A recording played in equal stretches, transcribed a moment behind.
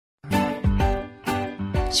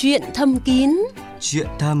Chuyện thầm kín. Chuyện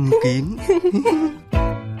thầm kín.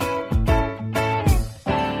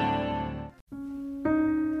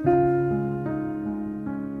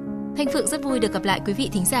 Thanh Phượng rất vui được gặp lại quý vị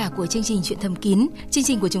thính giả của chương trình Chuyện thầm kín. Chương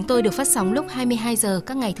trình của chúng tôi được phát sóng lúc 22 giờ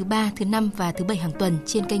các ngày thứ 3, thứ 5 và thứ 7 hàng tuần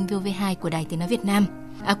trên kênh VOV2 của Đài Tiếng nói Việt Nam.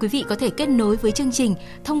 Quý vị có thể kết nối với chương trình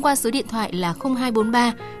thông qua số điện thoại là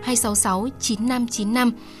 0243 266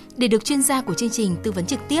 9595 để được chuyên gia của chương trình tư vấn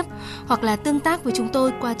trực tiếp, hoặc là tương tác với chúng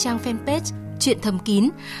tôi qua trang fanpage Chuyện thầm kín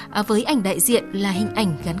với ảnh đại diện là hình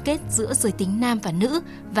ảnh gắn kết giữa giới tính nam và nữ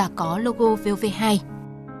và có logo VOV2.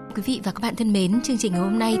 Quý vị và các bạn thân mến, chương trình ngày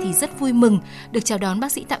hôm nay thì rất vui mừng được chào đón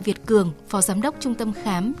bác sĩ Tạ Việt Cường, Phó Giám đốc Trung tâm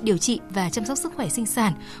Khám, Điều trị và Chăm sóc Sức khỏe Sinh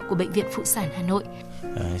sản của Bệnh viện Phụ sản Hà Nội.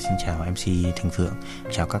 Xin chào MC Thanh Phượng,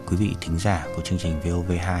 chào các quý vị thính giả của chương trình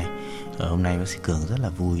VOV2. Hôm nay bác sĩ Cường rất là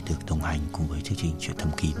vui được đồng hành cùng với chương trình Chuyện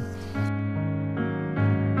thầm kín.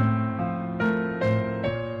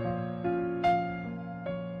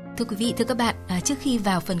 Thưa quý vị, thưa các bạn, trước khi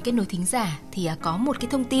vào phần kết nối thính giả thì có một cái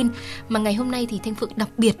thông tin mà ngày hôm nay thì Thanh Phượng đặc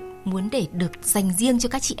biệt muốn để được dành riêng cho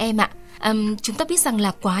các chị em ạ. Chúng ta biết rằng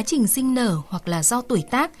là quá trình sinh nở hoặc là do tuổi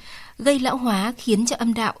tác gây lão hóa khiến cho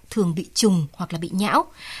âm đạo thường bị trùng hoặc là bị nhão.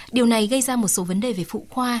 Điều này gây ra một số vấn đề về phụ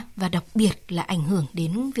khoa và đặc biệt là ảnh hưởng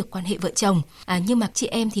đến việc quan hệ vợ chồng. Nhưng mà chị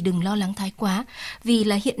em thì đừng lo lắng thái quá, vì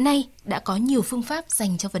là hiện nay đã có nhiều phương pháp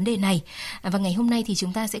dành cho vấn đề này. Và ngày hôm nay thì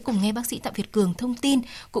chúng ta sẽ cùng nghe bác sĩ Tạ Việt Cường thông tin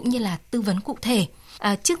cũng như là tư vấn cụ thể.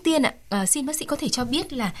 Trước tiên xin bác sĩ có thể cho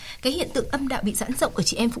biết là cái hiện tượng âm đạo bị giãn rộng ở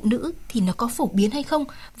chị em phụ nữ thì nó có phổ biến hay không,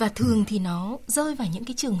 và thường thì nó rơi vào những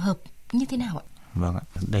cái trường hợp như thế nào ạ? Vâng ạ,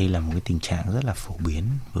 đây là một cái tình trạng rất là phổ biến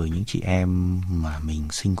với những chị em mà mình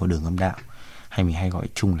sinh có đường âm đạo, hay mình hay gọi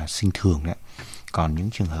chung là sinh thường đấy. Còn những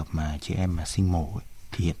trường hợp mà chị em mà sinh mổ ấy,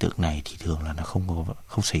 thì hiện tượng này thì thường là nó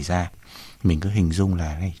không xảy ra. Mình cứ hình dung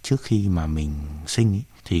là này, trước khi mà mình sinh ấy,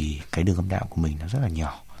 thì cái đường âm đạo của mình nó rất là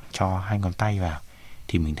nhỏ, cho 2 ngón tay vào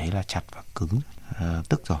thì mình thấy là chặt và cứng,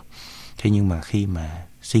 tức rồi. Thế nhưng mà khi mà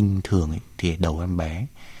sinh thường ấy, thì đầu em bé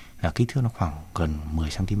là kích thước nó khoảng gần 10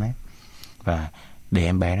 cm. Và để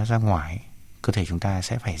em bé nó ra ngoài, cơ thể chúng ta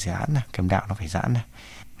sẽ phải giãn, cái âm đạo nó phải giãn.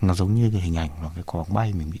 Nó giống như cái hình ảnh mà cái quả bóng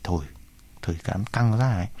bay mình bị thổi căng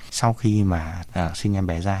ra ấy. Sau khi mà sinh em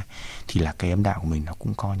bé ra thì là cái âm đạo của mình nó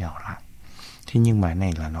cũng co nhỏ lại. Thế nhưng mà cái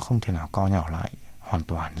này là nó không thể nào co nhỏ lại hoàn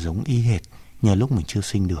toàn giống y hệt như lúc mình chưa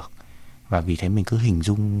sinh được. Và vì thế mình cứ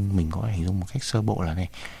mình có thể hình dung một cách sơ bộ là này,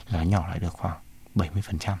 là nhỏ lại được khoảng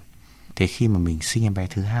 70%. Thế khi mà mình sinh em bé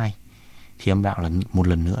thứ hai thì âm đạo là một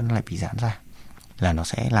lần nữa nó lại bị giãn ra, là nó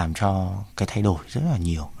sẽ làm cho cái thay đổi rất là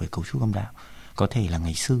nhiều về cấu trúc âm đạo. Có thể là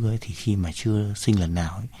ngày xưa ấy, thì khi mà chưa sinh lần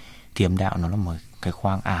nào ấy, thì âm đạo nó là một cái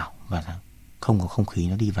khoang ảo và không có không khí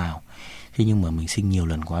nó đi vào. Thế nhưng mà mình sinh nhiều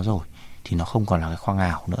lần quá rồi thì nó không còn là cái khoang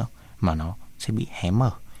ảo nữa, mà nó sẽ bị hé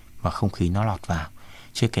mở và không khí nó lọt vào.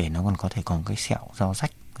 Chưa kể nó còn có thể còn cái sẹo do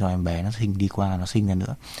rách do em bé nó sinh đi qua, nó sinh ra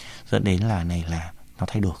nữa, dẫn đến là nó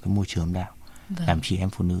thay đổi cái môi trường âm đạo. Vâng. Làm chị em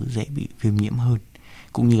phụ nữ dễ bị viêm nhiễm hơn,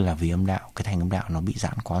 cũng như là vì âm đạo, cái thành âm đạo nó bị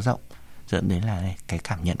giãn quá rộng, dẫn đến là cái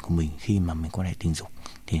cảm nhận của mình khi mà mình quan hệ tình dục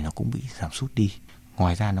thì nó cũng bị giảm sút đi.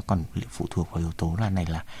 Ngoài ra nó còn phụ thuộc vào yếu tố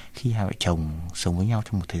là khi hai vợ chồng sống với nhau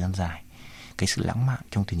trong một thời gian dài, cái sự lãng mạn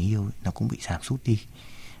trong tình yêu ấy, nó cũng bị giảm sút đi.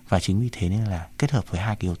 Và chính vì thế nên là kết hợp với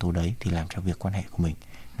hai cái yếu tố đấy thì làm cho việc quan hệ của mình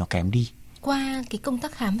nó kém đi. Qua cái công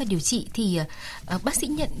tác khám và điều trị thì bác sĩ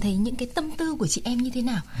nhận thấy những cái tâm tư của chị em như thế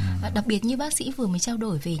nào? Đặc biệt như bác sĩ vừa mới trao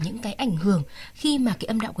đổi về những cái ảnh hưởng khi mà cái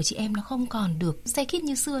âm đạo của chị em nó không còn được say khít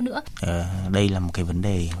như xưa nữa. Đây là một cái vấn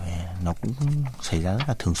đề nó cũng xảy ra rất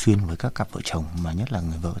là thường xuyên với các cặp vợ chồng, mà nhất là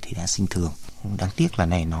người vợ thì đã sinh thường. Đáng tiếc là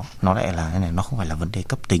nó lại là này, nó không phải là vấn đề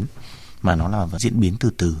cấp tính, mà nó là diễn biến từ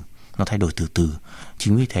từ, nó thay đổi từ từ.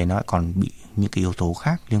 Chính vì thế nó còn bị những cái yếu tố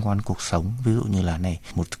khác liên quan đến cuộc sống. Ví dụ như là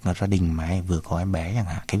một gia đình mà vừa có em bé chẳng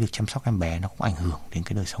hạn, cái việc chăm sóc em bé nó cũng ảnh hưởng đến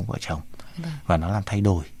cái đời sống vợ chồng. Và nó làm thay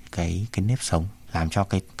đổi cái nếp sống, làm cho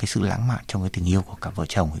cái sự lãng mạn trong cái tình yêu của các vợ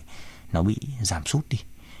chồng ấy, nó bị giảm sút đi.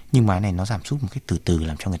 Nhưng mà nó giảm sút một cách từ từ,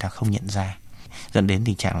 làm cho người ta không nhận ra, dẫn đến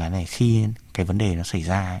tình trạng là khi cái vấn đề nó xảy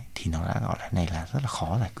ra ấy, thì nó đã gọi là rất là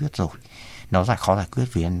khó giải quyết rồi. Nó khó giải quyết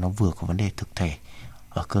vì nó vừa có vấn đề thực thể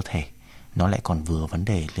ở cơ thể, nó lại còn vừa vấn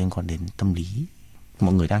đề liên quan đến tâm lý.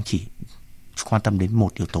 Mọi người đang chỉ quan tâm đến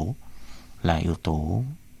một yếu tố là yếu tố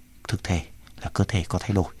thực thể, là cơ thể có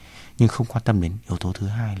thay đổi, nhưng không quan tâm đến yếu tố thứ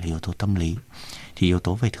hai là yếu tố tâm lý. Thì yếu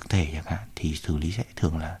tố về thực thể chẳng hạn thì xử lý sẽ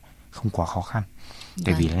thường là không quá khó khăn.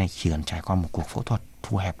 Tại vì chỉ cần trải qua một cuộc phẫu thuật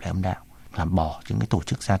thu hẹp lại âm đạo, làm bỏ những cái tổ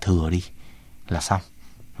chức da thừa đi là xong.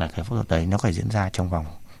 Là cái phẫu thuật đấy nó phải diễn ra trong vòng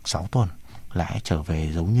 6 tuần lại trở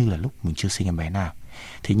về giống như là lúc mình chưa sinh em bé nào.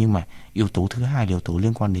 Thế nhưng mà yếu tố thứ hai là yếu tố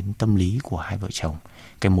liên quan đến tâm lý của hai vợ chồng.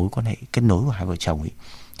 Cái mối quan hệ kết nối của hai vợ chồng ấy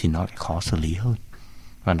thì nó lại khó xử lý hơn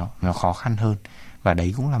và nó khó khăn hơn, và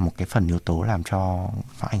đấy cũng là một cái phần yếu tố làm cho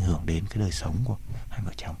nó ảnh hưởng đến cái đời sống của hai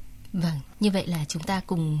vợ chồng. Vâng, như vậy là chúng ta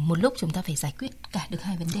cùng một lúc chúng ta phải giải quyết cả được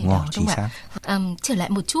hai vấn đề Đúng đó, rồi, đúng không chính ạ? Trở lại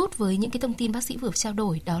một chút với những cái thông tin bác sĩ vừa trao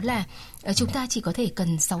đổi, đó là chúng ta chỉ có thể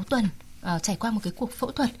cần 6 tuần trải qua một cái cuộc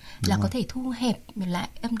phẫu thuật là có thể thu hẹp lại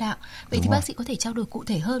âm đạo. Vậy thì bác sĩ có thể trao đổi cụ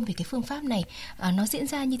thể hơn về cái phương pháp này, nó diễn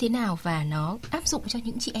ra như thế nào và nó áp dụng cho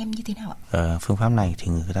những chị em như thế nào ạ? Phương pháp này thì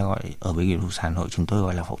người ta gọi ở bệnh viện Phụ sản Hà Nội chúng tôi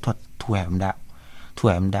gọi là phẫu thuật thu hẹp âm đạo. Thu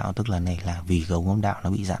hẹp âm đạo tức là này là vì cái ống âm đạo nó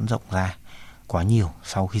bị giãn rộng ra quá nhiều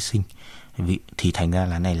sau khi sinh, thì thành ra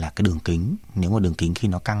là này là cái đường kính, nếu mà đường kính khi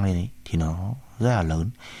nó căng lên ấy thì nó rất là lớn,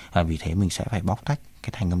 và vì thế mình sẽ phải bóc tách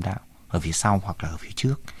cái thành âm đạo ở phía sau hoặc là ở phía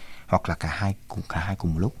trước, hoặc là cả hai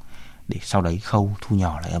cùng một lúc, để sau đấy khâu thu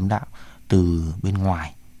nhỏ lại âm đạo từ bên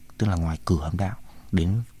ngoài, tức là ngoài cửa âm đạo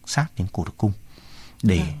đến sát đến cổ tử cung,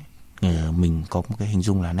 để mình có một cái hình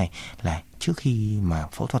dung là này là trước khi mà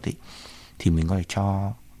phẫu thuật ấy thì mình có thể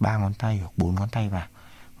cho 3 ngón tay hoặc 4 ngón tay vào.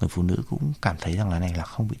 Người phụ nữ cũng cảm thấy rằng là này là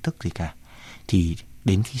không bị tức gì cả. Thì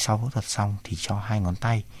đến khi sau phẫu thuật xong thì cho 2 ngón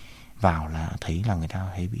tay vào là thấy là người ta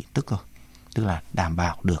thấy bị tức rồi. Tức là đảm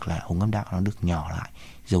bảo được là ống âm đạo nó được nhỏ lại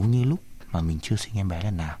giống như lúc mà mình chưa sinh em bé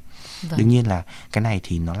lần nào. Đương nhiên là cái này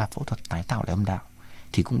thì nó là phẫu thuật tái tạo lại âm đạo,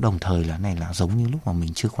 thì cũng đồng thời là này là giống như lúc mà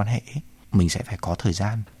mình chưa quan hệ ấy, mình sẽ phải có thời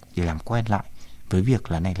gian để làm quen lại với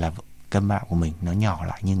việc là này là âm đạo của mình nó nhỏ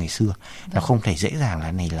lại như ngày xưa. Nó không thể dễ dàng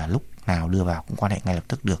là này là lúc nào đưa vào cũng quan hệ ngay lập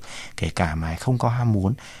tức được, kể cả mà không có ham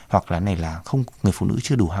muốn, hoặc là này là không, người phụ nữ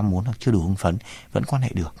chưa đủ ham muốn hoặc chưa đủ hưng phấn vẫn quan hệ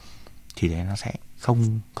được, thì đấy nó sẽ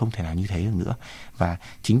không thể nào như thế được nữa. Và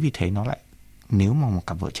chính vì thế nó lại, nếu mà một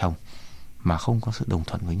cặp vợ chồng mà không có sự đồng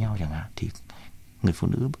thuận với nhau chẳng hạn, thì người phụ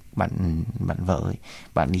nữ bạn vợ ấy,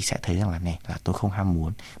 bạn ấy sẽ thấy rằng là này là tôi không ham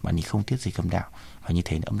muốn, bạn ấy không tiết dịch âm đạo, và như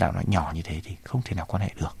thế âm đạo nó nhỏ như thế thì không thể nào quan hệ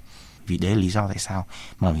được. Vì đấy là lý do tại sao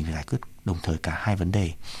mà mình phải giải quyết đồng thời cả hai vấn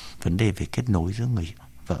đề về kết nối giữa người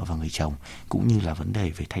vợ và người chồng, cũng như là vấn đề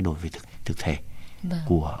về thay đổi về thực thể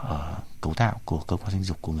của cấu tạo của cơ quan sinh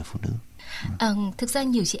dục của người phụ nữ. Thực ra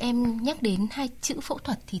nhiều chị em nhắc đến hai chữ phẫu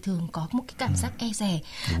thuật thì thường có một cái cảm giác e dè.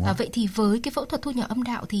 Vậy thì với cái phẫu thuật thu nhỏ âm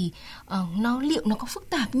đạo thì liệu nó có phức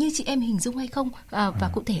tạp như chị em hình dung hay không? Và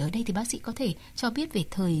cụ thể ở đây thì bác sĩ có thể cho biết về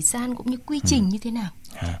thời gian cũng như quy trình như thế nào?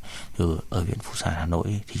 Ở Viện Phụ sản Hà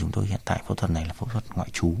Nội thì chúng tôi hiện tại phẫu thuật này là phẫu thuật ngoại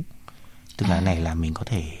trú. Tức là này là mình có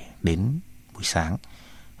thể đến buổi sáng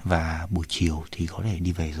và buổi chiều thì có thể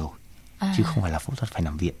đi về rồi, chứ không phải là phẫu thuật phải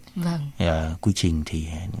nằm viện. Quy trình thì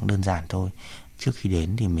cũng đơn giản thôi. Trước khi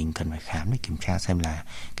đến thì mình cần phải khám để kiểm tra xem là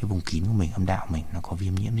cái vùng kín của mình, âm đạo mình nó có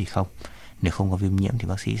viêm nhiễm gì không. Nếu không có viêm nhiễm thì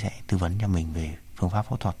bác sĩ sẽ tư vấn cho mình về phương pháp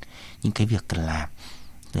phẫu thuật, những cái việc cần làm.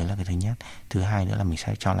 Đấy là cái thứ nhất. Thứ hai nữa là mình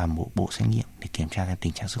sẽ cho làm bộ xét nghiệm để kiểm tra xem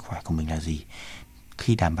tình trạng sức khỏe của mình là gì.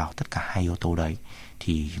 Khi đảm bảo tất cả hai yếu tố đấy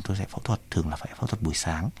thì chúng tôi sẽ phẫu thuật, thường là phải phẫu thuật buổi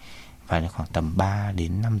sáng, và khoảng tầm 3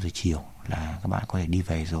 đến 5 giờ chiều là các bạn có thể đi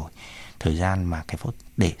về rồi. Thời gian mà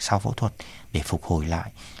để sau phẫu thuật để phục hồi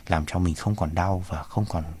lại, làm cho mình không còn đau và không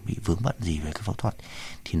còn bị vướng bận gì về cái phẫu thuật,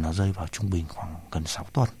 thì nó rơi vào trung bình khoảng gần 6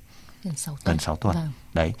 tuần. Gần 6 tuần.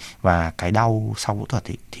 Đấy. Và cái đau sau phẫu thuật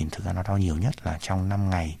thì thực ra nó đau nhiều nhất là trong 5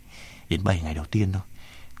 ngày đến 7 ngày đầu tiên thôi.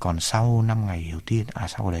 Còn sau 5 ngày đầu tiên,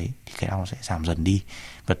 sau đấy thì cái đau sẽ giảm dần đi.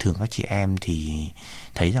 Và thường các chị em thì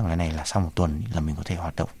thấy rằng cái này là sau 1 tuần là mình có thể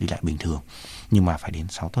hoạt động đi lại bình thường. Nhưng mà phải đến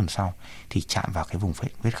 6 tuần sau thì chạm vào cái vùng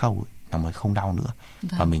vết khâu ấy, nó mới không đau nữa.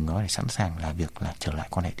 Và mình có thể sẵn sàng là việc là trở lại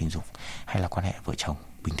quan hệ tình dục hay là quan hệ vợ chồng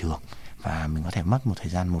bình thường. Và mình có thể mất một thời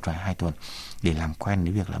gian 1 hoặc 2 tuần để làm quen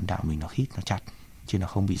với việc là âm đạo mình nó khít, nó chặt, chứ nó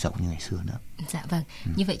không bị rộng như ngày xưa nữa. Dạ vâng.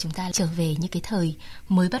 Như vậy chúng ta trở về những cái thời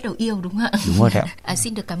mới bắt đầu yêu, đúng không ạ? Đúng rồi đấy ạ.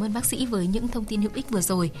 Xin được cảm ơn bác sĩ với những thông tin hữu ích vừa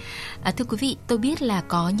rồi. Thưa quý vị, tôi biết là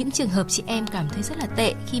có những trường hợp chị em cảm thấy rất là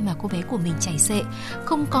tệ khi mà cô bé của mình chảy xệ,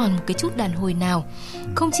 không còn một cái chút đàn hồi nào.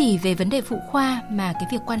 Không chỉ về vấn đề phụ khoa mà cái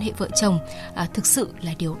việc quan hệ vợ chồng thực sự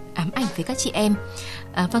là điều ám ảnh với các chị em.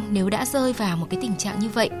 Vâng, nếu đã rơi vào một cái tình trạng như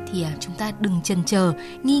vậy thì chúng ta đừng chần chờ,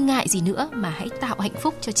 nghi ngại gì nữa mà hãy tạo hạnh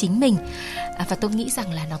phúc cho chính mình. Và tôi nghĩ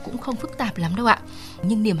rằng là nó cũng không phức tạp lắm đâu ạ.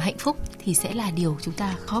 Nhưng niềm hạnh phúc thì sẽ là điều chúng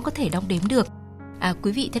ta khó có thể đong đếm được.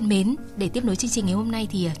 Quý vị thân mến, để tiếp nối chương trình ngày hôm nay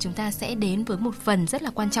thì chúng ta sẽ đến với một phần rất là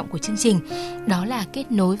quan trọng của chương trình. Đó là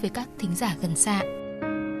kết nối với các thính giả gần xa.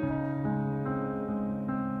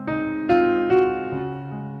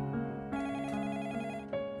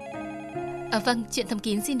 Vâng, Chuyện Thầm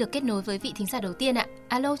Kín xin được kết nối với vị thính giả đầu tiên ạ.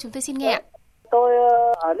 Alo, chúng tôi xin nghe ạ. Tôi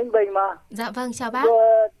ở Ninh Bình mà. Dạ vâng, chào bác.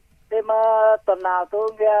 Đêm tuần nào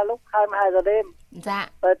tôi nghe lúc 22 giờ đêm. Dạ.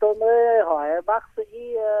 Rồi tôi mới hỏi bác sĩ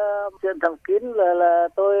chuyện thẩm kín là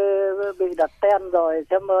tôi bị đặt stent rồi,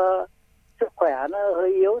 xem sức khỏe nó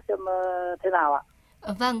hơi yếu, xem thế nào ạ?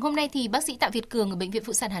 Vâng, hôm nay thì bác sĩ Tạ Việt Cường ở Bệnh viện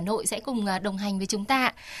Phụ sản Hà Nội sẽ cùng đồng hành với chúng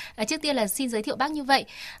ta. Trước tiên là xin giới thiệu bác như vậy.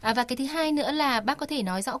 Và cái thứ hai nữa là bác có thể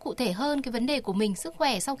nói rõ cụ thể hơn cái vấn đề của mình, sức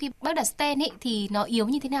khỏe sau khi bác đặt stent ấy thì nó yếu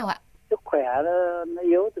như thế nào ạ? Sức khỏe nó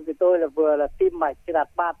yếu từ vì tôi là vừa là tim mạch đặt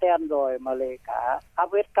 3 stent rồi mà lại cả áp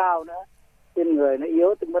huyết cao nữa. Trên người nó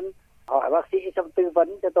yếu, tôi muốn hỏi bác sĩ xem tư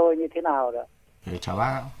vấn cho tôi như thế nào đó. Chào bác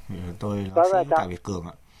ạ, tôi là bác sĩ Tạ Việt Cường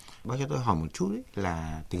ạ. Bác cho tôi hỏi một chút ấy,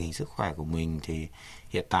 là tình hình sức khỏe của mình thì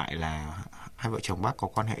hiện tại là hai vợ chồng bác có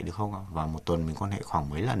quan hệ được không ạ? Và một tuần mình quan hệ khoảng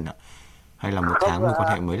mấy lần ạ? Hay là một tháng mình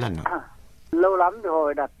quan hệ mấy lần ạ? Lâu lắm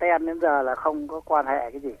rồi đặt stent đến giờ là không có quan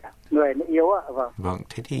hệ cái gì cả. Người nó yếu ạ. Vâng,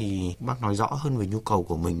 thế thì bác nói rõ hơn về nhu cầu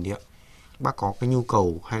của mình đi ạ. Bác có cái nhu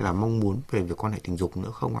cầu hay là mong muốn về việc quan hệ tình dục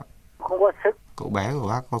nữa không ạ? Không có sức. Cậu bé của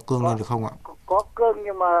bác có cương lên được không ạ? Có cương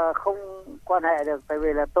nhưng mà không quan hệ được, tại vì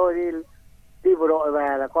là tôi đi bộ đội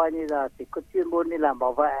về là coi như là chỉ có chuyên môn đi làm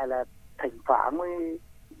bảo vệ, là thỉnh thoảng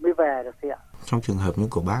mới về được thì ạ. Trong trường hợp như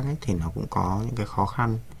của bác ấy thì nó cũng có những cái khó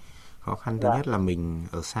khăn thứ nhất là mình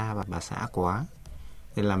ở xa bà xã quá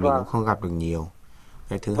nên là mình cũng không gặp được nhiều.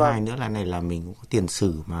 Cái thứ hai nữa là này là mình cũng có tiền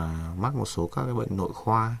sử mà mắc một số các cái bệnh nội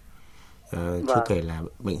khoa, chưa kể là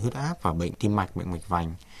bệnh huyết áp và bệnh tim mạch, bệnh mạch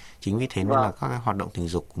vành. Chính vì thế nên là các cái hoạt động tình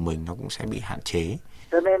dục của mình nó cũng sẽ bị hạn chế.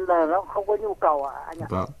 Cho nên là nó không có nhu cầu ạ anh ạ.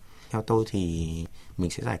 Vâng. Theo tôi thì mình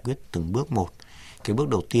sẽ giải quyết từng bước một. Cái bước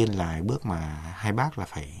đầu tiên là bước mà hai bác là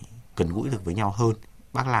phải gần gũi được với nhau hơn.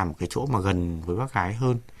 Bác làm một cái chỗ mà gần với bác gái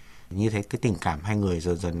hơn. Như thế cái tình cảm hai người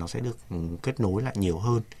dần dần nó sẽ được kết nối lại nhiều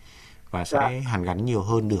hơn và sẽ hàn gắn nhiều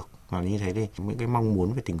hơn được. Và như thế thì những cái mong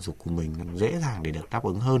muốn về tình dục của mình nó dễ dàng để được đáp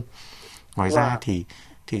ứng hơn. Ngoài ra thì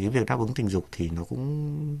cái việc đáp ứng tình dục thì nó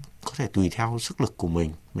cũng có thể tùy theo sức lực của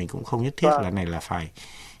mình. Mình cũng không nhất thiết là này là phải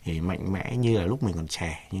mạnh mẽ như là lúc mình còn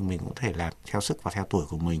trẻ, nhưng mình cũng có thể làm theo sức và theo tuổi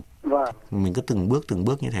của mình. Mình cứ từng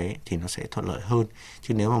bước như thế thì nó sẽ thuận lợi hơn.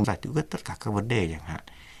 Chứ nếu mà giải quyết tất cả các vấn đề chẳng hạn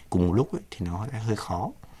cùng một lúc ấy, thì nó sẽ hơi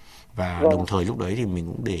khó. Và đồng thời lúc đấy thì mình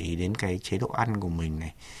cũng để ý đến cái chế độ ăn của mình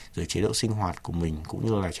này, rồi chế độ sinh hoạt của mình cũng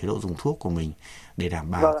như là chế độ dùng thuốc của mình để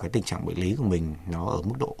đảm bảo cái tình trạng bệnh lý của mình nó ở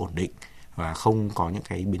mức độ ổn định và không có những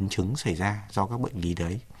cái biến chứng xảy ra do các bệnh lý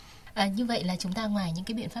đấy. Như vậy là chúng ta ngoài những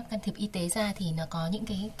cái biện pháp can thiệp y tế ra thì nó có những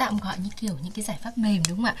cái tạm gọi như kiểu những cái giải pháp mềm,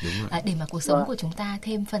 đúng không ạ? Để mà cuộc sống của chúng ta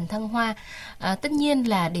thêm phần thăng hoa. Tất nhiên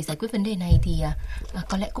là để giải quyết vấn đề này thì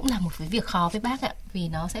có lẽ cũng là một cái việc khó với bác ạ, vì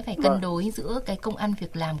nó sẽ phải cân đối giữa cái công ăn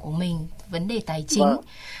việc làm của mình, vấn đề tài chính,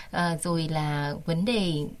 rồi là vấn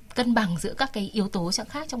đề cân bằng giữa các cái yếu tố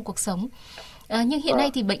khác trong cuộc sống. Nhưng hiện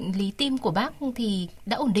nay thì bệnh lý tim của bác thì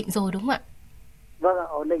đã ổn định rồi, đúng không ạ? Vâng,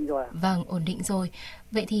 ổn định rồi. Vâng, ổn định rồi.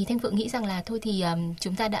 Vậy thì Thanh Phượng nghĩ rằng là thôi thì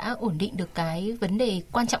chúng ta đã ổn định được cái vấn đề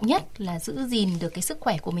quan trọng nhất là giữ gìn được cái sức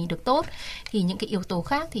khỏe của mình được tốt. Thì những cái yếu tố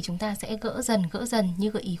khác thì chúng ta sẽ gỡ dần như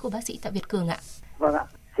gợi ý của bác sĩ Tạ Việt Cường ạ. Vâng ạ.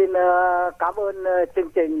 Xin cảm ơn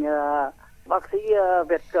chương trình bác sĩ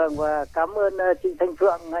Việt Cường và cảm ơn chị Thanh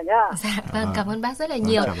Phượng nhá. Dạ, vâng, cảm ơn bác rất là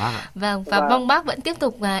nhiều. Vâng, và mong bác vẫn tiếp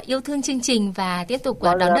tục yêu thương chương trình và tiếp tục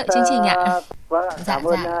đón đợi chương trình ạ. Vâng, cảm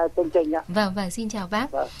ơn chương trình ạ. Vâng, xin chào bác.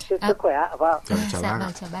 Sức khỏe. Vâng.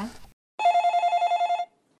 Chào bác.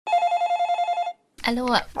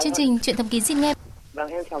 Alo ạ, chương trình Chuyện Thầm Kín xin nghe.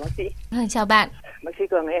 Vâng, em chào bác sĩ. Vâng, chào bạn. Bác sĩ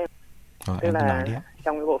Cường em. Tức là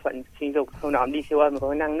trong cái bộ phận sinh dục hôm nào đi siêu âm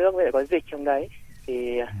có năng nước với lại có dịch trong đấy thì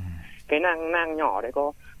cái nang nhỏ đấy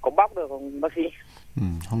có bóc được không bác sĩ?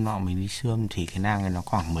 Hôm nọ mình đi siêu âm thì cái nang này nó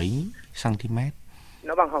khoảng mấy cm?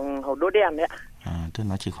 Nó bằng hồng đốt đen đấy ạ. Tức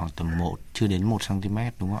nó chỉ khoảng tầm 1, chưa đến 1 cm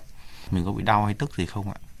đúng không ạ? Mình có bị đau hay tức gì không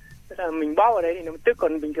ạ? Tức là mình bóp ở đấy thì nó tức,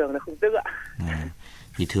 còn bình thường nó không tức ạ.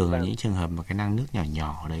 Thì thường là những trường hợp mà cái nang nước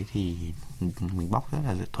nhỏ đấy thì mình bóc rất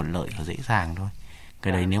là thuận lợi và dễ dàng thôi.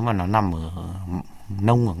 Cái đấy nếu mà nó nằm ở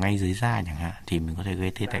nông ở ngay dưới da chẳng hạn thì mình có thể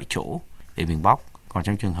gây tê tại chỗ để mình bóc. Còn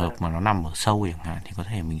trong trường hợp mà nó nằm ở sâu chẳng hạn thì có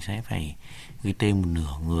thể mình sẽ phải gây tê một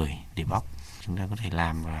nửa người để bóc. Chúng ta có thể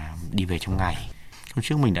làm và đi về trong ngày. Hôm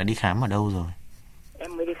trước mình đã đi khám ở đâu rồi?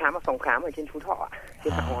 Em mới đi khám ở phòng khám ở trên Phú Thọ,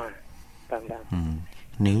 trên Hạ Hòa.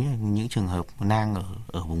 Nếu những trường hợp nang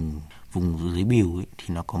ở vùng dưới bìu ấy, thì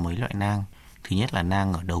nó có mấy loại nang. Thứ nhất là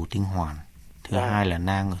nang ở đầu tinh hoàn. Thứ hai là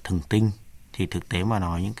nang ở thần tinh. Thì thực tế mà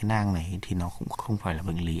nói những cái nang này thì nó cũng không phải là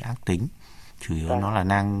bệnh lý ác tính. Chủ yếu nó là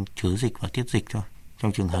nang chứa dịch và tiết dịch thôi.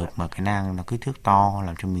 Trong trường hợp mà cái nang nó kích thước to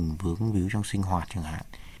làm cho mình vướng víu trong sinh hoạt chẳng hạn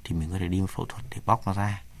thì mình có thể đi phẫu thuật để bóc nó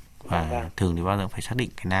ra. Và thường thì bao giờ phải xác định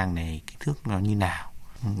cái nang này kích thước nó như nào.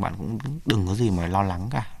 Bạn cũng đừng có gì mà lo lắng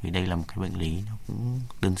cả, vì đây là một cái bệnh lý nó cũng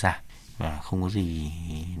đơn giản. và không có gì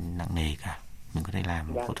nặng nề cả. Mình có thể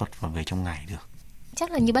làm phẫu thuật và về trong ngày được.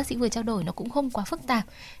 Chắc là như bác sĩ vừa trao đổi nó cũng không quá phức tạp,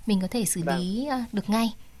 mình có thể xử lý được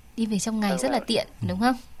ngay, đi về trong ngày rất là tiện, đúng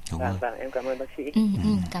không? Đúng rồi. Vâng, em cảm ơn bác sĩ.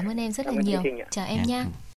 Cảm ơn em rất là Cảm ơn nhiều. chương trình ạ. Chào em nha.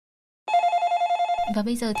 Và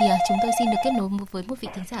bây giờ thì chúng tôi xin được kết nối với một vị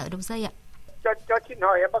thính giả ở đầu dây ạ. Cho xin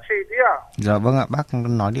hỏi em bác sĩ tí ạ. Dạ vâng ạ, bác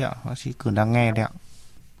nói đi ạ, bác sĩ Cường đang nghe đấy ạ.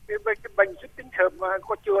 Cái bệnh xuất tinh sớm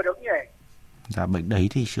có chữa được nhỉ? Dạ bệnh đấy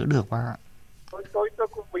thì chữa được bác ạ. Tôi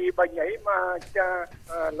cũng bị bệnh ấy mà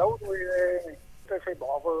lâu tôi phải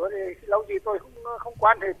bỏ vợ thì lâu gì tôi không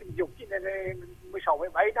quan hệ tình dục cho nên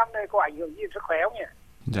 16-17 năm nay có ảnh hưởng gì sức khỏe không nhỉ?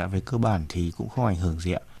 Dạ về cơ bản thì cũng không ảnh hưởng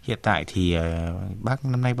gì ạ. Hiện tại thì bác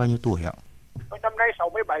năm nay bao nhiêu tuổi ạ? Tôi năm nay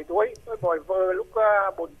 67 tuổi, tôi bỏ vợ lúc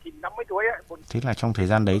 49-50 tuổi ạ. Thế là trong thời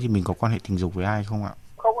gian đấy thì mình có quan hệ tình dục với ai không ạ?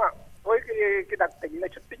 Không ạ. Với cái đặc tính là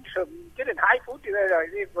xuất tinh sớm chứ đến 2 phút thì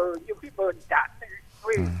vợ nhiều khi vợ chán.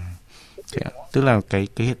 Tức là cái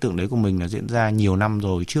hiện tượng đấy của mình là diễn ra nhiều năm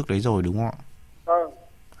rồi, trước đấy rồi đúng không ạ? Vâng.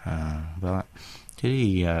 Vâng ạ. Thế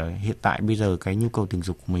thì hiện tại bây giờ cái nhu cầu tình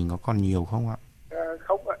dục của mình có còn nhiều không ạ?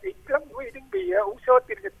 Không ạ, ít lắm, vì bị ung thư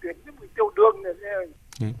tiền liệt tuyến với bị tiêu đường này.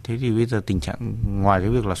 Thế thì bây giờ tình trạng ngoài cái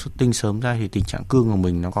việc là xuất tinh sớm ra thì tình trạng cương của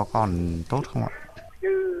mình nó có còn tốt không ạ? Chứ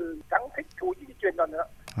chẳng thích thú những cái chuyện đó nữa.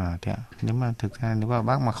 Thế ạ. Nếu mà thực ra nếu mà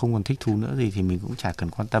bác mà không còn thích thú nữa thì mình cũng chả cần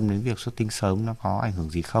quan tâm đến việc xuất tinh sớm nó có ảnh hưởng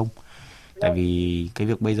gì không. Tại vì cái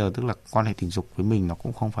việc bây giờ tức là quan hệ tình dục với mình nó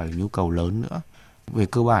cũng không phải là nhu cầu lớn nữa. Về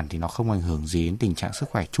cơ bản thì nó không ảnh hưởng gì đến tình trạng sức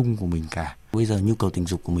khỏe chung của mình cả. Bây giờ nhu cầu tình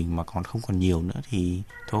dục của mình mà còn không còn nhiều nữa thì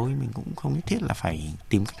thôi mình cũng không nhất thiết là phải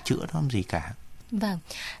tìm cách chữa nó làm gì cả. Vâng,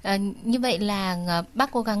 như vậy là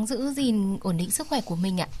bác cố gắng giữ gìn ổn định sức khỏe của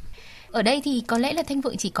mình ạ. Ở đây thì có lẽ là Thanh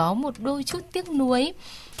Phượng chỉ có một đôi chút tiếc nuối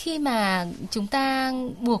khi mà chúng ta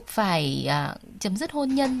buộc phải chấm dứt hôn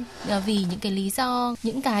nhân vì những cái lý do,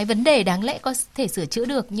 những cái vấn đề đáng lẽ có thể sửa chữa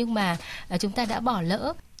được nhưng mà chúng ta đã bỏ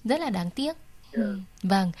lỡ, rất là đáng tiếc.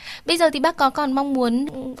 Vâng, bây giờ thì bác có còn mong muốn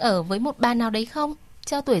ở với một bà nào đấy không?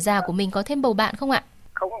 Cho tuổi già của mình có thêm bầu bạn không ạ?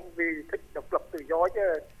 Không, vì thích độc lập tự do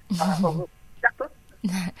chứ. Chắc tốt.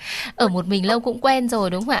 Ở một mình lâu cũng quen rồi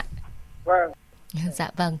đúng không ạ? Vâng.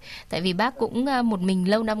 Dạ vâng, tại vì bác cũng một mình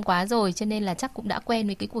lâu năm quá rồi cho nên là chắc cũng đã quen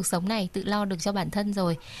với cái cuộc sống này, tự lo được cho bản thân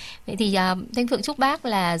rồi. Vậy thì Thanh Phượng chúc bác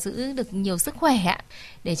là giữ được nhiều sức khỏe ạ,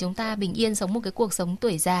 để chúng ta bình yên sống một cái cuộc sống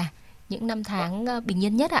tuổi già, những năm tháng bình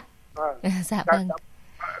yên nhất ạ. Dạ vâng.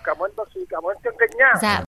 Cảm ơn bác sĩ, cảm ơn chương trình nha.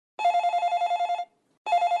 Dạ.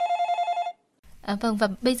 Vâng, và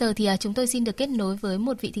bây giờ thì chúng tôi xin được kết nối với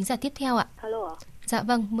một vị thính giả tiếp theo ạ. Alo ạ. Dạ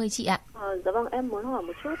vâng, mời chị ạ. Dạ vâng, em muốn hỏi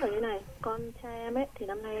một chút là như này. Con trai em ấy thì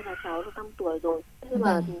năm nay là cháu được 5 tuổi rồi. Nhưng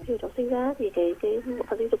mà khi cháu sinh ra thì cái bộ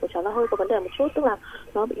phận sinh dục của cháu là hơi có vấn đề một chút. Tức là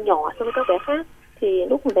nó bị nhỏ so với các bé khác. Thì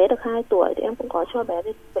lúc mà bé được 2 tuổi thì em cũng có cho bé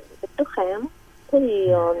đi bệnh viện Đức khám. Thế thì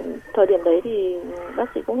thời điểm đấy thì bác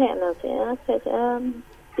sĩ cũng hẹn là sẽ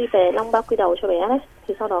đi về Long Ba quy đầu cho bé đấy.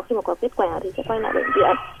 Thì sau đó khi mà có kết quả thì sẽ quay lại bệnh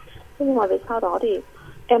viện. Thế nhưng mà về sau đó thì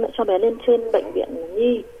em lại cho bé lên trên bệnh viện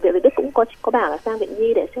Nhi. Viện Đức cũng có bảo là sang viện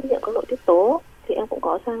Nhi để xét nghiệm các nội tiết tố. Thì em cũng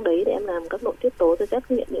có sang đấy để em làm các nội tiết tố rồi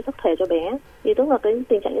xét nghiệm nhiễm sắc thể cho bé. Thì tức là cái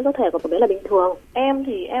tình trạng nhiễm sắc thể của bé là bình thường. Em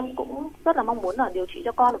thì em cũng rất là mong muốn là điều trị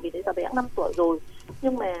cho con, vì bây giờ bé cũng 5 tuổi rồi.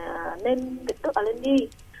 Nhưng mà nên Viện Đức lên Nhi.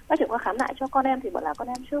 Bác trưởng khoa khám lại cho con em thì bảo là con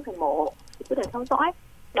em chưa phải mổ, thì cứ để theo dõi.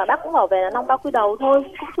 Mà bác cũng bảo về là Long Ba quy đầu thôi,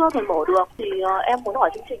 cũng chưa thể mổ được. Thì em muốn hỏi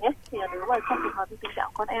chương trình ấy, thì nếu mà trong trường hợp tình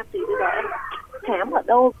trạng con em thì bây giờ em khám ở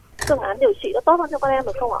đâu, phương án điều trị nó tốt hơn cho con em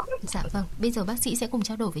được không ạ? Dạ vâng, bây giờ bác sĩ sẽ cùng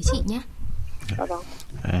trao đổi với chị nhé. Dạ vâng.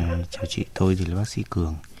 Chào chị, tôi thì là bác sĩ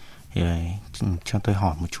Cường. Cho tôi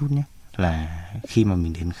hỏi một chút nhé, là khi mà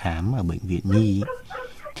mình đến khám ở bệnh viện Nhi ấy,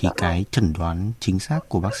 thì cái chẩn đoán chính xác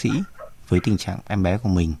của bác sĩ với tình trạng em bé của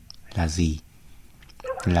mình là gì?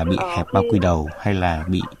 Là bị hẹp bao quy đầu hay là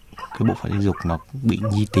bị cái bộ phận sinh dục nó bị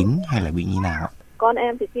nhi tính hay là bị như nào ạ? Con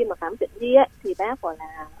em thì khi mà khám viện Nhi ấy thì bác bảo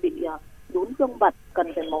là bị đún dương vật,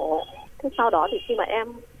 cần phải mổ. Thế sau đó thì khi mà em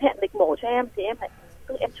hẹn lịch mổ cho em thì em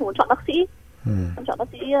muốn chọn bác sĩ. Em chọn bác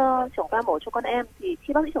sĩ trưởng khoa mổ cho con em. Thì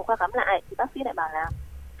khi bác sĩ trưởng khoa khám lại thì bác sĩ lại bảo là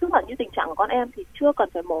trước mặt như tình trạng của con em thì chưa cần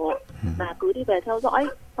phải mổ, mà cứ đi về theo dõi.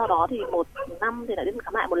 Sau đó thì 1 năm thì lại đến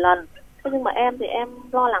khám lại một lần. Thế nhưng mà em thì em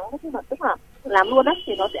lo lắng, nhưng mà tức là làm luôn đấy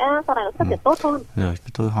thì nó sẽ sau này nó phát triển tốt hơn. Rồi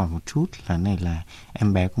tôi hỏi một chút là này, là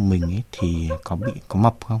em bé của mình ấy thì có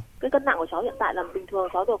mập không? Cái cân nặng của cháu hiện tại là bình thường,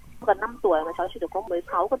 cháu được gần 5 tuổi mà cháu chỉ được có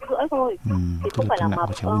 16,5 cân thôi. Thì không phải là mập.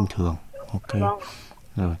 Của cháu bình thường. Ok.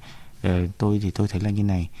 Rồi tôi thấy là như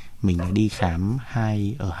này, mình đã đi khám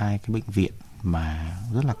ở hai cái bệnh viện mà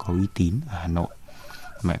rất là có uy tín ở Hà Nội,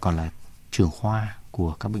 mẹ còn là trưởng khoa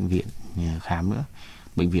của các bệnh viện khám nữa,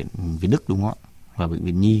 bệnh viện Việt Đức đúng không ạ, và bệnh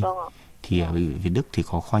viện Nhi. Thì ở bệnh viện Việt Đức thì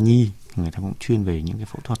có khoa nhi, người ta cũng chuyên về những cái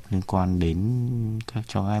phẫu thuật liên quan đến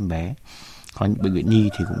cho các em bé. Còn bệnh viện nhi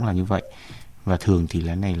thì cũng là như vậy. Và thường thì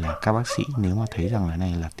là này là các bác sĩ nếu mà thấy rằng là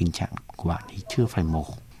này là tình trạng của bạn thì chưa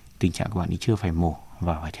phải mổ,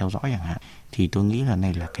 và phải theo dõi chẳng hạn, thì tôi nghĩ là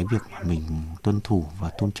này là cái việc mà mình tuân thủ và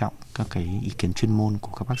tôn trọng các cái ý kiến chuyên môn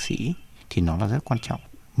của các bác sĩ thì nó là rất quan trọng.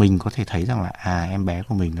 Mình có thể thấy rằng là em bé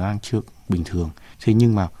của mình nó đang chưa bình thường, thế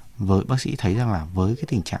nhưng mà với bác sĩ thấy rằng là với cái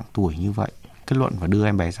tình trạng tuổi như vậy, kết luận và đưa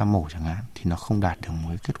em bé ra mổ chẳng hạn thì nó không đạt được một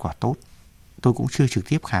cái kết quả tốt. Tôi cũng chưa trực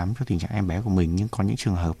tiếp khám cho tình trạng em bé của mình, nhưng có những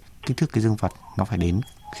trường hợp kích thước cái dương vật nó phải đến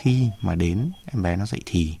khi mà đến em bé nó dậy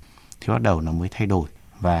thì bắt đầu nó mới thay đổi.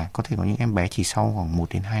 Và có thể có những em bé chỉ sau khoảng 1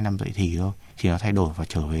 đến 2 năm dậy thì thôi thì nó thay đổi và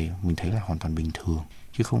trở về mình thấy là hoàn toàn bình thường,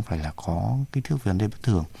 chứ không phải là có kích thước vấn đề bất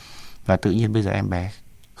thường. Và tự nhiên bây giờ em bé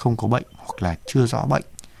không có bệnh hoặc là chưa rõ bệnh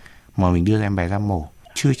mà mình đưa em bé ra mổ,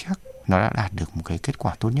 chưa chắc nó đã đạt được một cái kết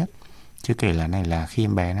quả tốt nhất. Chứ kể là này là khi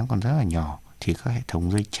em bé nó còn rất là nhỏ thì các hệ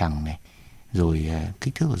thống dây chằng này, rồi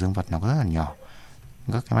kích thước của dương vật nó rất là nhỏ,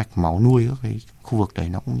 các cái mạch máu nuôi các cái khu vực đấy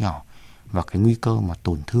nó cũng nhỏ, và cái nguy cơ mà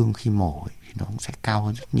tổn thương khi mổ ấy, thì nó cũng sẽ cao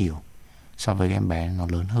hơn rất nhiều so với em bé nó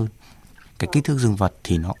lớn hơn. Cái kích thước dương vật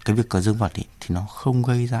thì cái việc có dương vật ấy, thì nó không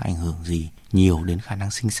gây ra ảnh hưởng gì nhiều đến khả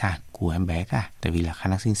năng sinh sản của em bé cả, tại vì là khả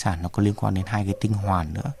năng sinh sản nó có liên quan đến 2 cái tinh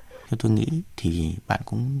hoàn nữa. Theo tôi nghĩ thì bạn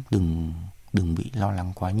cũng đừng bị lo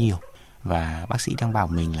lắng quá nhiều, và bác sĩ đang bảo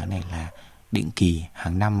mình là này là định kỳ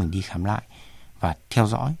hàng năm mình đi khám lại và theo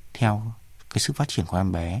dõi theo cái sự phát triển của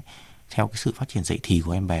em bé, theo cái sự phát triển dậy thì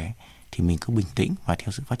của em bé, thì mình cứ bình tĩnh và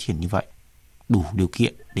theo sự phát triển như vậy. Đủ điều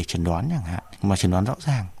kiện để chẩn đoán chẳng hạn, mà chẩn đoán rõ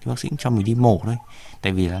ràng thì bác sĩ cũng cho mình đi mổ thôi.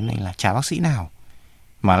 Tại vì là này là chả bác sĩ nào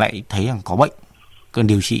mà lại thấy rằng có bệnh cần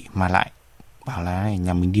điều trị mà lại bảo là này,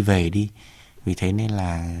 nhà mình đi về đi. Vì thế nên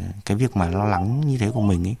là cái việc mà lo lắng như thế của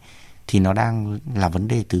mình ấy thì nó đang là vấn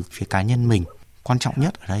đề từ phía cá nhân mình. Quan trọng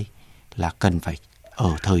nhất ở đây là cần phải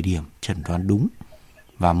ở thời điểm chẩn đoán đúng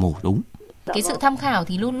và mổ đúng. Cái sự tham khảo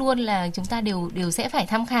thì luôn luôn là chúng ta đều sẽ phải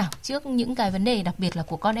tham khảo trước những cái vấn đề, đặc biệt là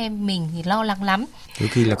của con em mình thì lo lắng lắm. Đôi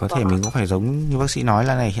khi là có thể mình cũng phải giống như bác sĩ nói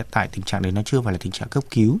là này, hiện tại tình trạng đấy nó chưa phải là tình trạng cấp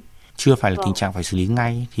cứu, chưa phải là tình trạng phải xử lý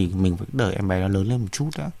ngay, thì mình phải đợi em bé nó lớn lên một chút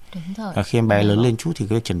đã. Đúng rồi. Và khi em bé lớn lên chút thì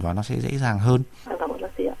cái chẩn đoán nó sẽ dễ dàng hơn. Cảm ơn bác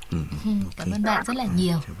sĩ ạ. Cảm ơn bạn rất là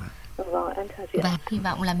nhiều. Vâng, em chào chị. Và hy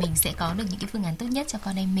vọng là mình sẽ có được những cái phương án tốt nhất cho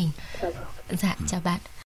con em mình. Dạ, chào bạn.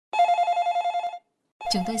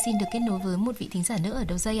 Chúng tôi xin được kết nối với một vị thính giả nữa ở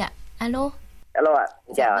đầu dây ạ. Alo. Alo ạ.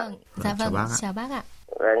 Chào. Dạ vâng. Chào bác ạ.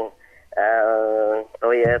 Vâng.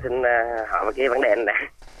 Tôi xin hỏi một cái vấn đề này.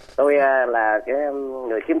 Tôi là cái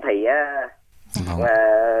người khiếm thị á.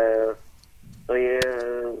 Tôi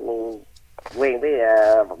quen với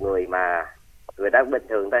một người mà người ta bình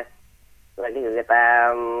thường thôi. Là cái người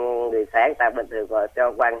người sáng ta bình thường rồi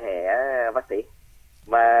cho quan hệ bác sĩ.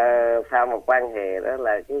 Mà sau một quan hệ đó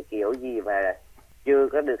là cái kiểu gì mà chưa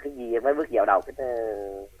có được cái gì mới bước vào đầu cái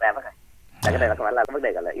ra bác ơi. Cái này là có phải là vấn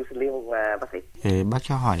đề gọi là yếu sinh lý không bác sĩ? Bác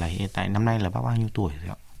cho hỏi là hiện tại năm nay là bác bao nhiêu tuổi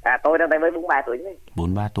rồi ạ? Tôi năm nay mới 43 tuổi đấy.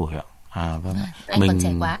 43 tuổi ạ. Vâng. Anh còn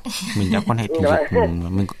trẻ quá. Mình đã quan hệ tình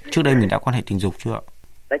dục, trước đây mình đã quan hệ tình dục chưa ạ?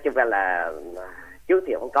 Nói chung là trước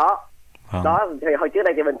thì không có. Vâng. Đó thì hồi trước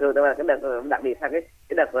đây thì bình thường, nhưng mà cái đợt đặc biệt sao cái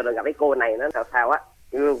đợt vừa gặp cái cô này nó sao á,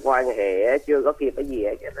 quan hệ chưa có kịp cái gì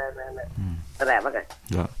ấy, nó ra bác ơi.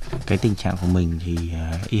 Dạ. Cái tình trạng của mình thì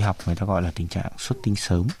y học người ta gọi là tình trạng xuất tinh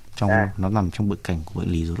sớm, nó nằm trong bệnh cảnh của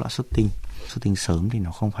bệnh lý rối loạn xuất tinh. Xuất tinh sớm thì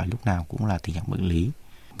nó không phải lúc nào cũng là tình trạng bệnh lý,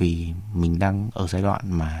 vì mình đang ở giai đoạn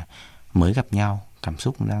mà mới gặp nhau, cảm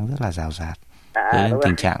xúc đang rất là rào rạt. Đấy là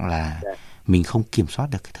tình trạng là mình không kiểm soát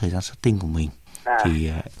được cái thời gian xuất tinh của mình.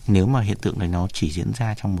 Thì nếu mà hiện tượng này nó chỉ diễn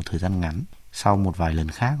ra trong một thời gian ngắn, sau một vài lần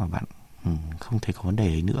khác mà bạn không thể có vấn đề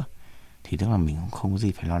ấy nữa, thì tức là mình cũng không có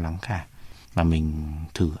gì phải lo lắng cả. Và mình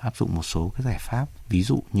thử áp dụng một số cái giải pháp, ví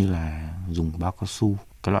dụ như là dùng bao cao su,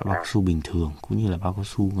 cái loại bao cao su bình thường, cũng như là bao cao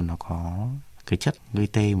su mà nó có cái chất gây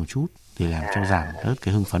tê một chút để làm cho giảm bớt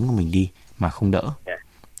cái hưng phấn của mình đi mà không đỡ,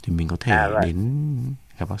 thì mình có thể đến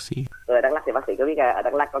gặp bác sĩ. Ở Đắk Lắk thì bác sĩ có biết ở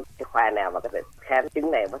Đắk Lắk có cái khoa nào mà có thể khám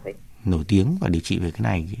chứng này bác sĩ? Nổi tiếng và điều trị về cái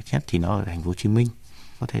này nhất thì nó ở thành phố Hồ Chí Minh,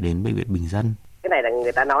 có thể đến bệnh viện Bình Dân. Cái này là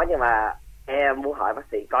người ta nói, nhưng mà em muốn hỏi bác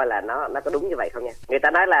sĩ coi là nó có đúng như vậy không nha. Người ta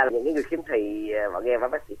nói là những người khiếm thị bọn nghe với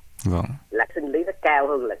bác sĩ, vâng, là sinh lý nó cao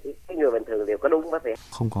hơn là cái người bình thường, đều có đúng bác sĩ?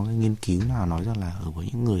 Không có cái nghiên cứu nào nói rằng là ở với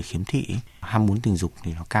những người khiếm thị ham muốn tình dục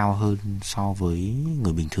thì nó cao hơn so với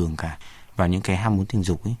người bình thường cả. Và những cái ham muốn tình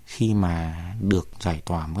dục ấy, khi mà được giải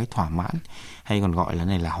tỏa một cách thỏa mãn, hay còn gọi là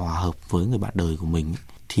này là hòa hợp với người bạn đời của mình ấy,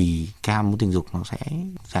 thì cái ham muốn tình dục nó sẽ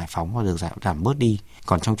giải phóng và được giảm bớt đi.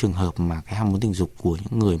 Còn trong trường hợp mà cái ham muốn tình dục của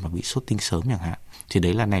những người mà bị sốt tinh sớm chẳng hạn, thì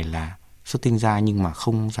đấy là xuất tinh ra nhưng mà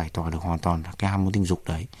không giải tỏa được hoàn toàn cái ham muốn tình dục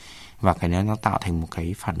đấy, và cái đó nó tạo thành một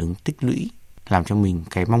cái phản ứng tích lũy, làm cho mình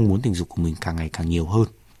cái mong muốn tình dục của mình càng ngày càng nhiều hơn.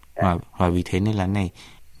 Và vì thế nên là này,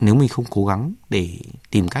 nếu mình không cố gắng để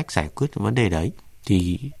tìm cách giải quyết vấn đề đấy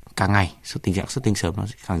thì càng ngày tình trạng xuất tinh sớm nó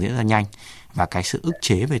sẽ càng diễn ra nhanh, và cái sự ức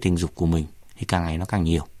chế về tình dục của mình thì càng ngày nó càng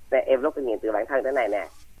nhiều. Em rút kinh nghiệm từ bản thân thế này nè,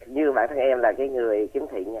 như bản thân em là cái người khiếm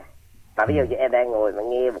thị nha, và ví dụ như em đang ngồi mà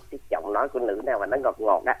nghe một cái giọng nói của nữ nào mà nó ngọt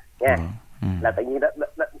ngọt á nha, là tự nhiên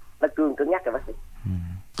nó cương cứng nhắc rồi bác sĩ.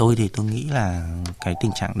 Tôi thì tôi nghĩ là cái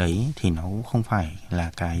tình trạng đấy thì nó cũng không phải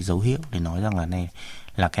là cái dấu hiệu để nói rằng là này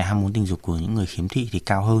là cái ham muốn tình dục của những người khiếm thị thì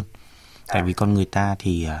cao hơn. Tại vì con người ta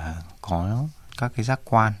thì có các cái giác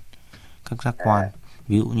quan,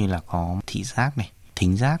 ví dụ như là có thị giác này,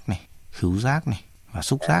 thính giác này, khứu giác này và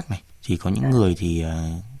xúc giác này. Chỉ có những người thì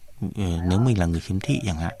nếu mình là người khiếm thị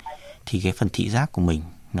chẳng hạn thì cái phần thị giác của mình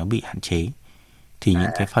nó bị hạn chế, thì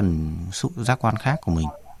những cái phần giác quan khác của mình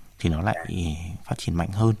thì nó lại phát triển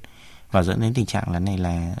mạnh hơn, và dẫn đến tình trạng là này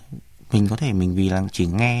là mình có thể mình vì là chỉ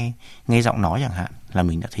nghe giọng nói chẳng hạn là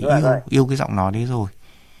mình đã thấy yêu cái giọng nói đấy rồi,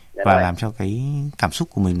 và làm cho cái cảm xúc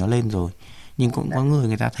của mình nó lên rồi. Nhưng cũng có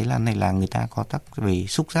người ta thấy là này là người ta có tác về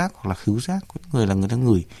xúc giác hoặc là khứu giác, có người là người ta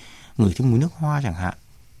ngửi thấy mùi nước hoa chẳng hạn,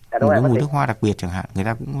 mùi nước hoa đặc biệt chẳng hạn, người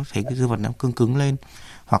ta cũng thấy cái dương vật nó cứng cứng lên,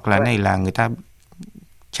 hoặc là này là người ta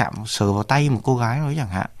chạm sờ vào tay một cô gái đó chẳng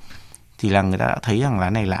hạn, thì là người ta đã thấy rằng là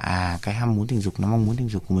này là cái ham muốn tình dục, nó mong muốn tình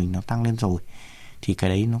dục của mình nó tăng lên rồi, thì cái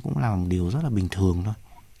đấy nó cũng là một điều rất là bình thường thôi,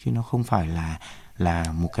 chứ nó không phải là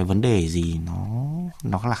một cái vấn đề gì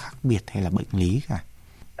nó là khác biệt hay là bệnh lý cả.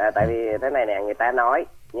 Tại vì thế này nè, người ta nói,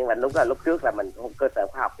 nhưng mà lúc trước là mình không cơ sở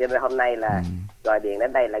khoa học, cho nên hôm nay là gọi điện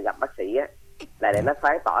đến đây là gặp bác sĩ á, là để nó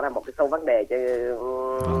sáng tỏ ra một cái số vấn đề chứ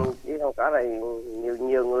không có là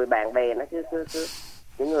nhiều người bạn bè nó cứ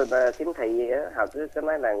những người mà khiếm thị họ cứ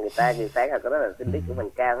nói là người sáng họ có nói là sinh lý của mình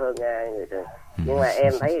cao hơn người thường, nhưng mà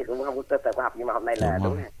em thấy cũng không có cơ sở khoa học. Nhưng mà hôm nay là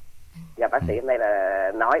đúng rồi, gặp bác sĩ hôm nay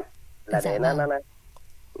là nói là để nó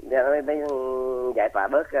giải tỏa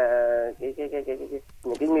bớt những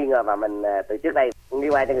cái nghi ngờ mà mình từ trước đây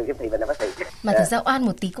liên quan cho người khiếm thị mình là bác sĩ. Mà thực ra oan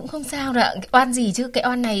một tí cũng không sao đâu ạ. Oan gì chứ, cái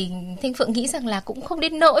oan này Thanh Phượng nghĩ rằng là cũng không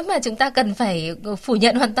đến nỗi mà chúng ta cần phải phủ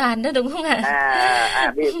nhận hoàn toàn đó, đúng không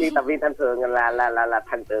ạ? Biên tập viên Thanh Phượng là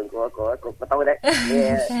thần tượng của tôi đấy.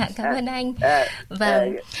 Dạ, cảm ơn anh. Và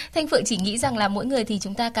Thanh Phượng chỉ nghĩ rằng là mỗi người thì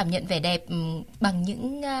chúng ta cảm nhận vẻ đẹp bằng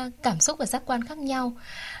những cảm xúc và giác quan khác nhau.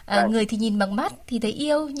 Người thì nhìn bằng mắt thì thấy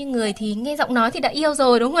yêu, nhưng người thì nghe giọng nói thì đã yêu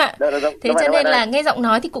rồi, đúng không ạ? Thế cho nên là nghe giọng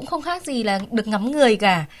nói thì cũng không khác gì là được ngắm người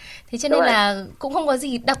cả. Thế cho nên là cũng không có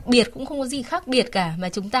gì đặc biệt, cũng không có gì khác biệt cả, mà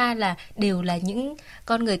chúng ta đều là những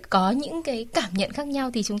con người có những cái cảm nhận khác nhau,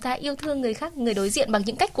 thì chúng ta yêu thương người khác, người đối diện bằng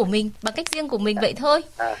những cách của mình, bằng cách riêng của mình vậy thôi.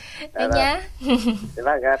 Anh nhá.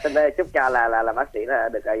 Vâng, chúc cho là bác sĩ là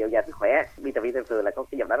được dồi dào sức khỏe. Biên tập viên Thanh Phượng là có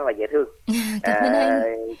cái giọng nói rất là dễ thương. Cảm ơn anh.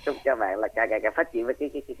 Chúc cho bạn là càng phát triển với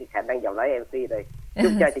cái khả năng giọng nói MC này.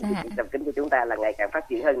 Chúc cho chương trình Tầm Kính của chúng ta là ngày càng phát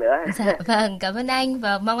triển hơn nữa. Dạ, vâng, cảm ơn anh,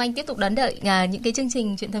 và mong anh tiếp tục đón đợi những cái chương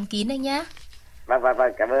trình Chuyện Thầm Kín anh nhá. Vâng,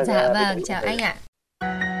 cảm ơn. Dạ, vâng, chào anh ạ.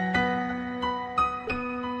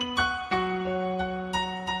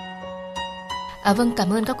 Vâng,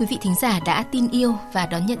 cảm ơn các quý vị thính giả đã tin yêu và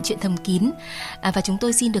đón nhận Chuyện Thầm Kín. Và chúng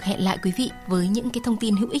tôi xin được hẹn lại quý vị với những cái thông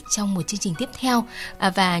tin hữu ích trong một chương trình tiếp theo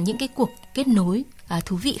và những cái cuộc kết nối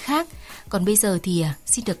thú vị khác. Còn bây giờ thì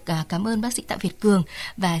xin được cảm ơn bác sĩ Tạ Việt Cường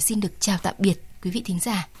và xin được chào tạm biệt quý vị thính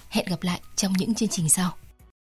giả. Hẹn gặp lại trong những chương trình sau.